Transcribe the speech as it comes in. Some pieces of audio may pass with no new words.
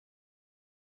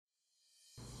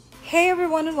Hey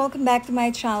everyone and welcome back to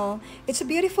my channel. It's a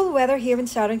beautiful weather here in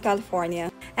Southern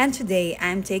California and today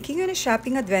I'm taking you on a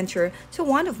shopping adventure to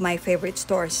one of my favorite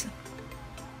stores.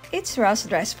 It's Ross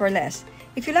Dress for Less.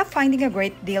 If you love finding a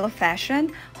great deal of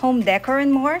fashion, home decor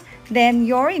and more, then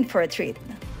you're in for a treat.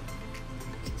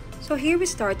 So here we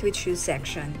start with shoes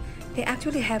section. They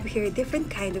actually have here different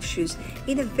kind of shoes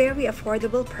in a very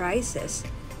affordable prices.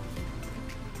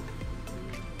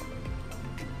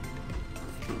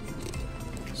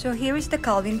 So here is the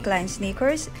Calvin Klein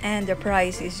sneakers and the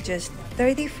price is just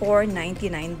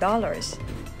 $34.99.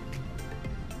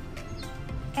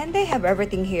 And they have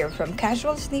everything here from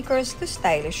casual sneakers to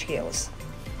stylish heels.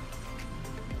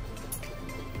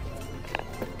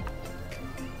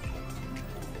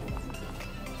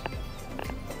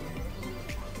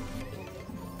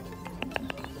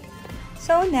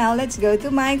 So now let's go to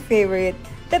my favorite,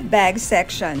 the bag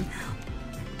section.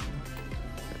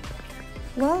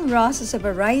 Well, Ross has a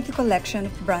variety collection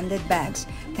of branded bags.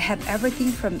 They have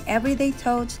everything from everyday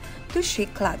totes to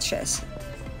chic clutches.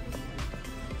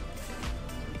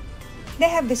 They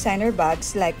have designer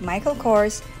bags like Michael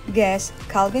Kors, Guess,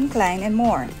 Calvin Klein, and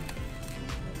more.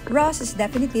 Ross is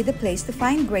definitely the place to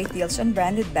find great deals on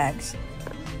branded bags.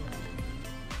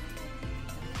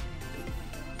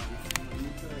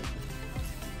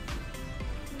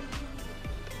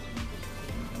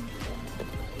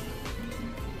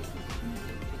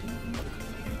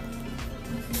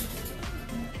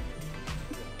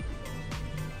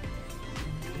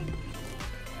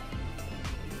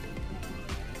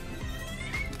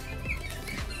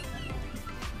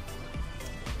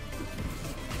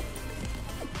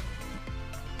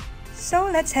 So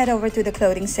let's head over to the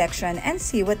clothing section and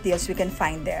see what deals we can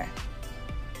find there.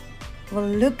 Well,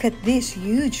 look at these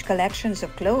huge collections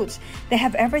of clothes. They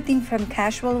have everything from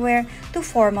casual wear to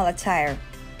formal attire.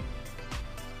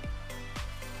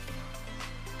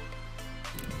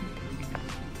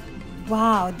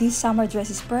 Wow, this summer dress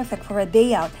is perfect for a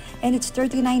day out and it's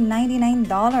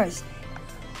 $39.99.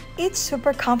 It's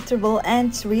super comfortable and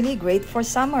it's really great for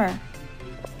summer.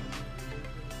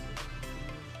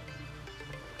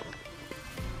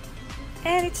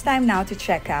 And it's time now to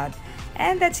check out.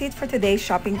 And that's it for today's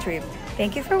shopping trip.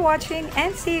 Thank you for watching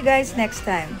and see you guys next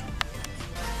time.